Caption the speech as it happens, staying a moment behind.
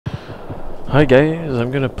Hi guys,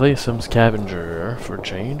 I'm gonna play some Scavenger for a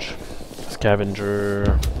change.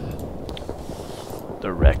 Scavenger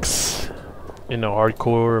the Rex in a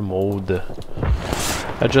hardcore mode.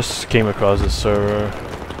 I just came across this server,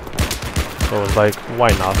 so I was like, why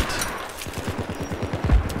not?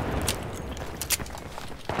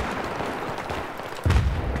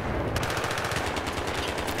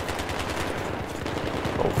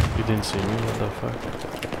 Oh, you didn't see me? What the fuck?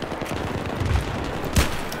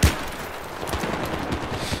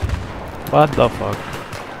 What the fuck?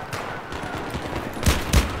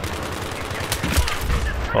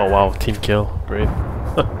 Oh wow, team kill, great.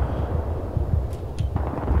 I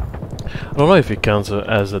don't know if it counts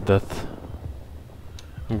as a death.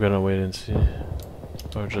 I'm gonna wait and see.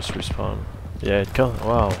 Or just respawn. Yeah, it counts.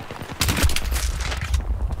 Wow.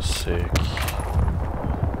 Sick.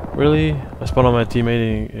 Really? I spawned on my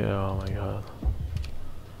teammate. Yeah, oh my god.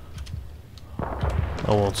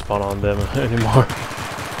 I won't spawn on them anymore.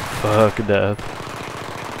 Fuck that.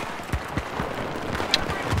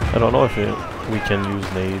 I don't know if we can use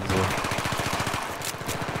nades.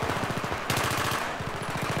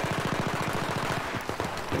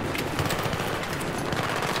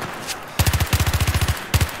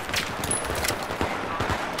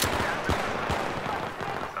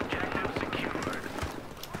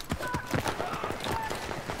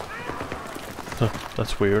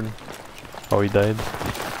 That's weird. How he died.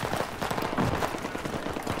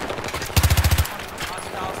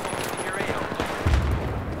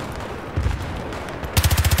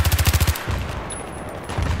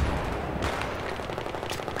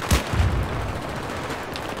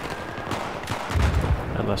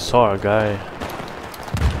 I saw a guy.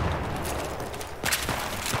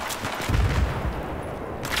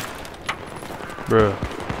 Bruh.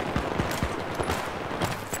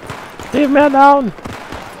 Leave me down!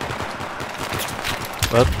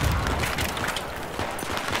 What?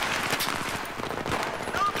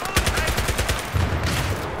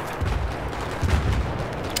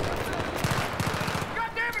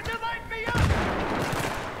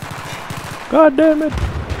 God damn it!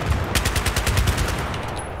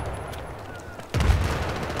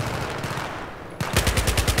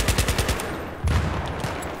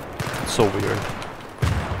 So weird.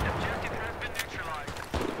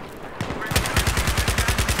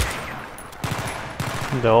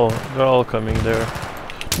 They're all coming there.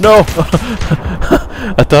 No!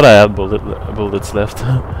 I thought I had bullets left.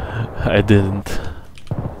 I didn't.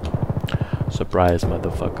 Surprise,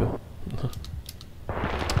 motherfucker.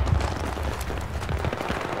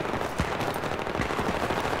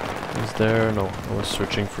 Is there? No. I was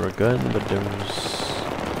searching for a gun, but there was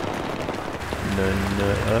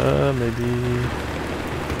none. Maybe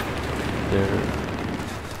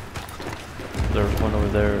there's one over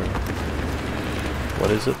there. What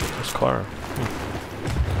is it? This car.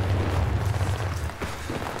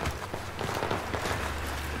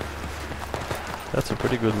 That's a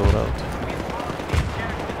pretty good loadout.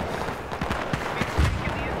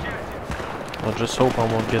 I'll just hope I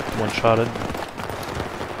won't get one-shotted.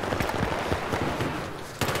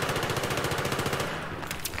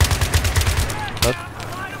 What?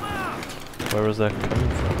 Where was that coming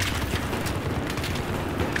from?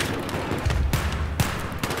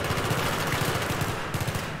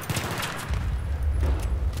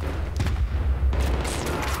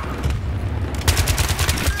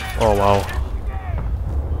 Oh wow.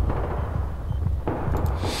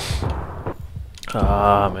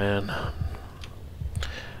 Ah man.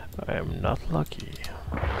 I am not lucky.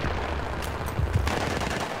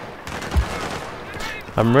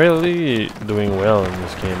 I'm really doing well in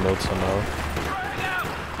this game mode somehow.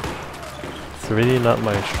 It's really not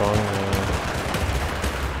my strong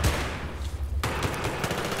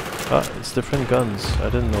it's different guns.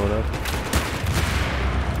 I didn't know that.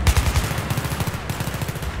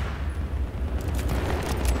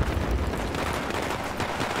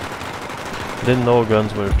 Didn't know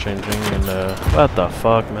guns were changing and what the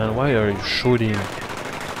fuck, man? Why are you shooting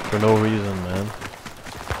for no reason, man?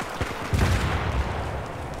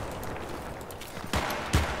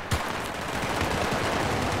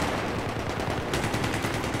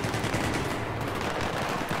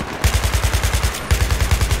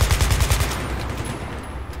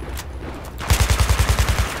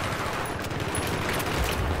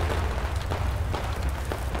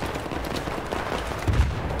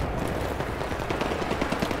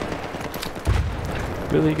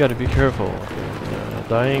 Really gotta be careful.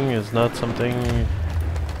 Dying is not something...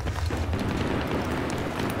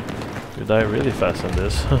 You die really fast on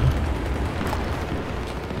this.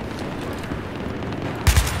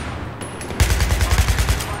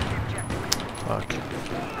 Fuck.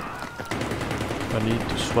 I need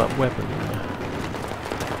to swap weapon.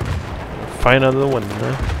 Find another one.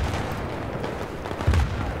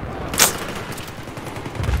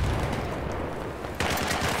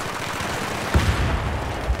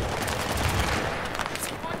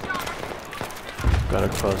 Got a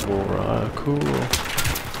crossbow. Cool.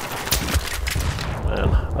 Man,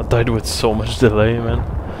 I died with so much delay, man.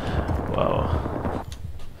 Wow.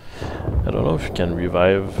 I don't know if you can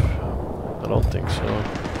revive. I don't think so.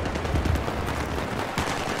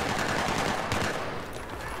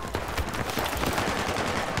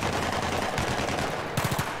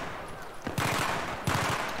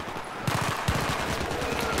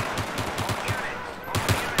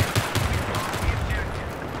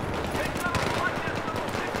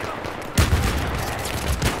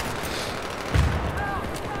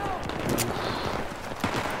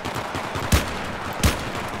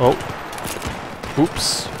 Oh.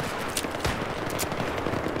 Oops.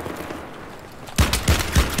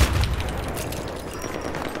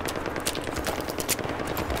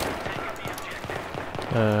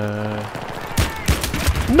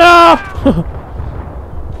 No!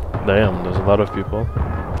 Damn, there's a lot of people.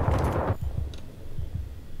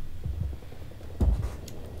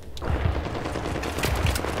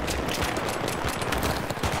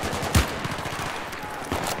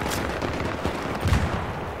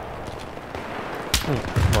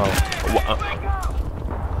 Wow.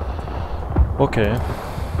 Okay.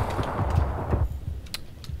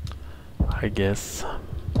 I guess.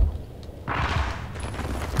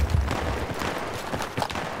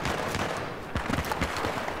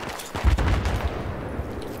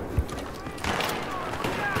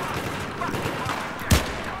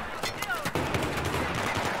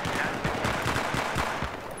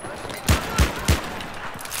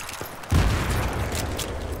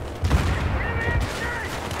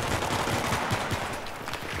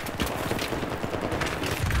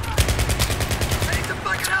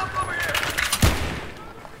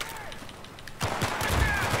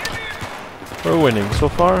 We're winning so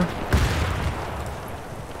far.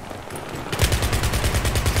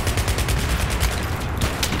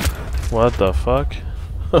 What the fuck?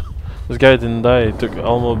 This guy didn't die, he took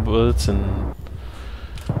all my bullets and...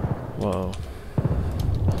 Wow.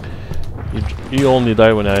 He only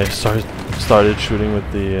died when I started shooting with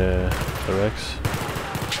the Rex.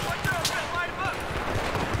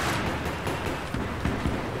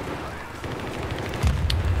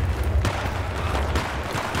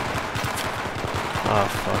 Ah,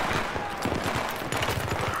 fuck.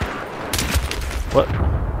 What?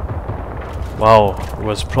 Wow, it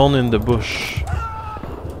was prone in the bush.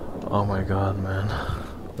 Oh my god, man.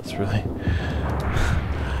 That's really...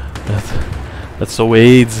 That's so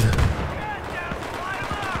AIDS.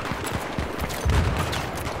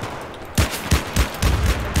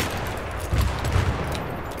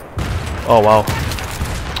 Oh wow.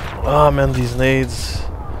 Ah man, these nades.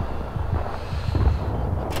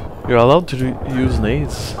 You're allowed to use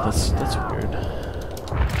nades. That's weird.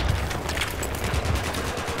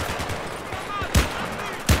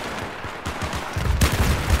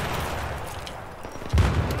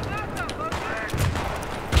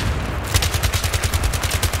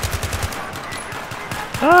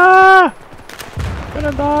 Ah! I'm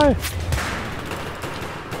gonna die.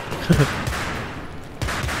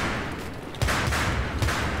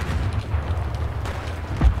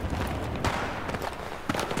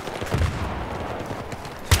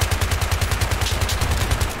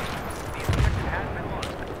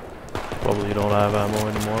 Probably don't have ammo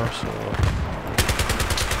anymore, so...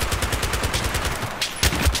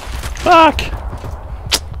 Fuck!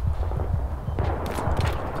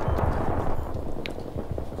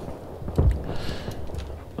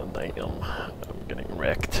 Damn, I'm getting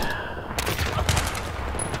wrecked.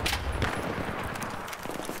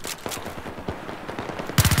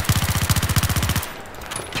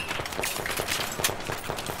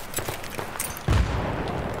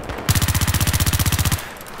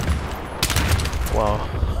 Wow.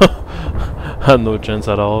 I had no chance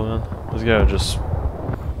at all, man. This guy just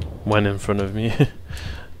went in front of me. I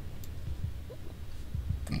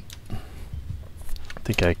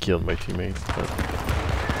think I killed my teammate, but...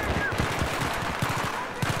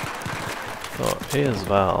 Oh, here's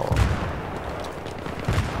Val.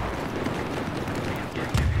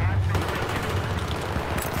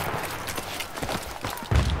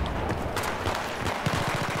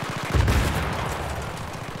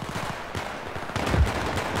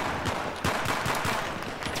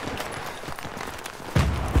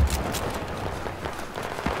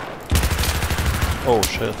 Oh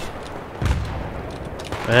shit.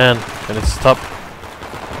 Man, can it stop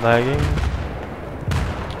lagging?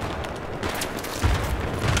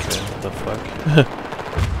 What the fuck?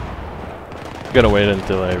 Gotta wait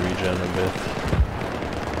until I regen a bit.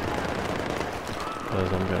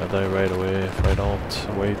 Because I'm gonna die right away if I don't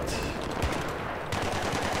wait.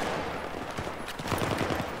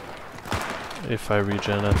 If I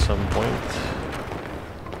regen at some point.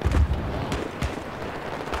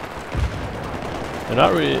 You're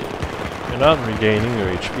not regaining your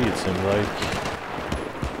HP, it seems like.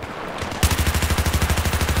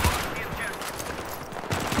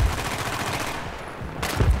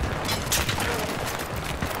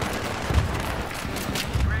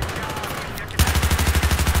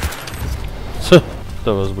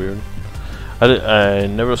 That was weird. I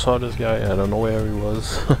never saw this guy. I don't know where he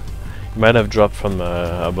was. He might have dropped from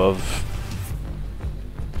above.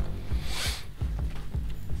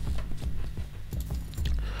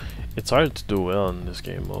 It's hard to do well in this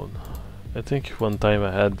game mode. I think one time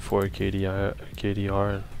I had 4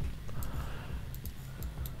 KDR.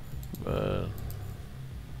 But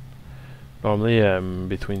normally I'm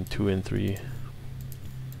between 2 and 3.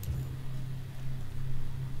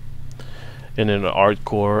 And in a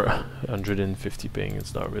hardcore 150 ping,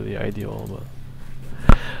 it's not really ideal,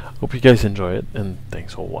 but hope you guys enjoy it, and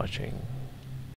thanks for watching.